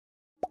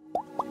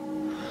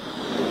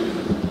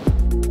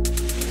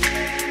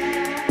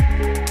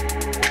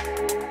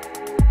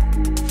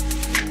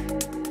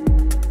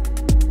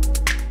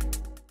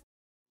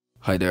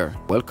Hi there,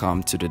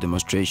 welcome to the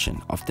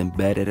demonstration of the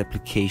embedded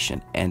application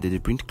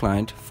nddPrint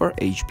client for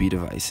HP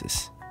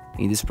devices.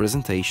 In this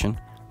presentation,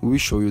 we will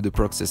show you the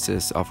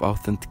processes of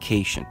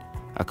authentication,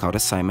 account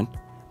assignment,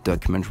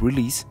 document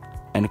release,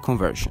 and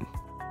conversion.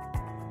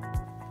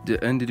 The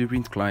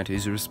nddPrint client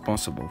is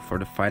responsible for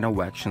the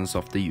final actions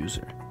of the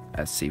user,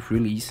 as safe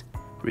release,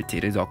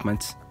 retained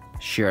documents,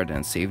 shared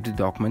and saved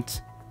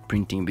documents,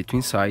 printing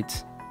between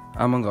sites,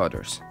 among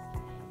others.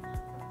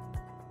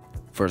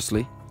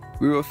 Firstly,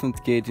 we will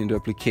authenticate in the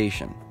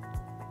application.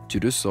 To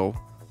do so,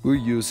 we'll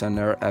use an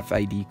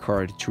RFID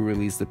card to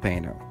release the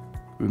panel.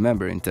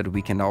 Remembering that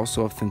we can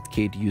also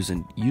authenticate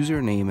using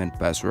username and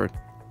password,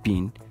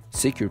 PIN,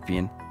 secure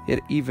PIN, and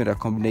even a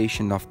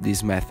combination of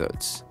these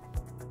methods.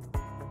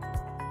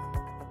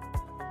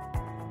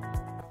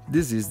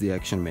 This is the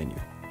action menu.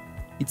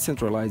 It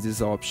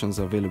centralizes options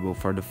available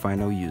for the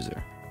final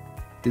user.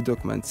 The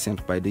documents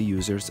sent by the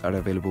users are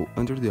available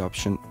under the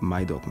option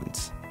My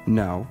Documents.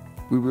 Now,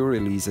 we will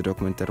release a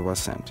document that was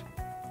sent.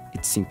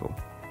 It's simple.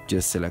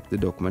 Just select the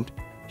document,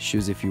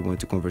 choose if you want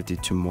to convert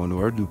it to mono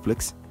or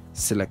duplex,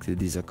 select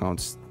this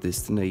account's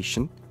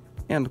destination,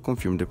 and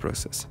confirm the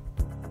process.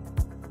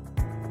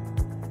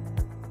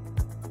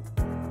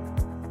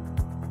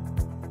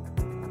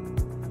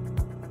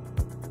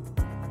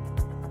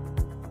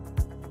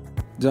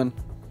 Done.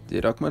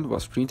 The document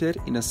was printed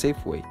in a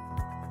safe way.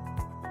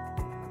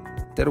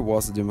 That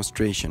was a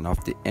demonstration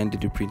of the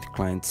nddPrint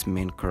client's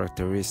main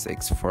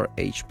characteristics for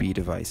HP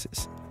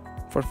devices.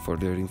 For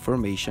further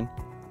information,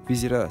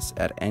 visit us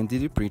at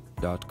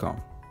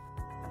nddPrint.com.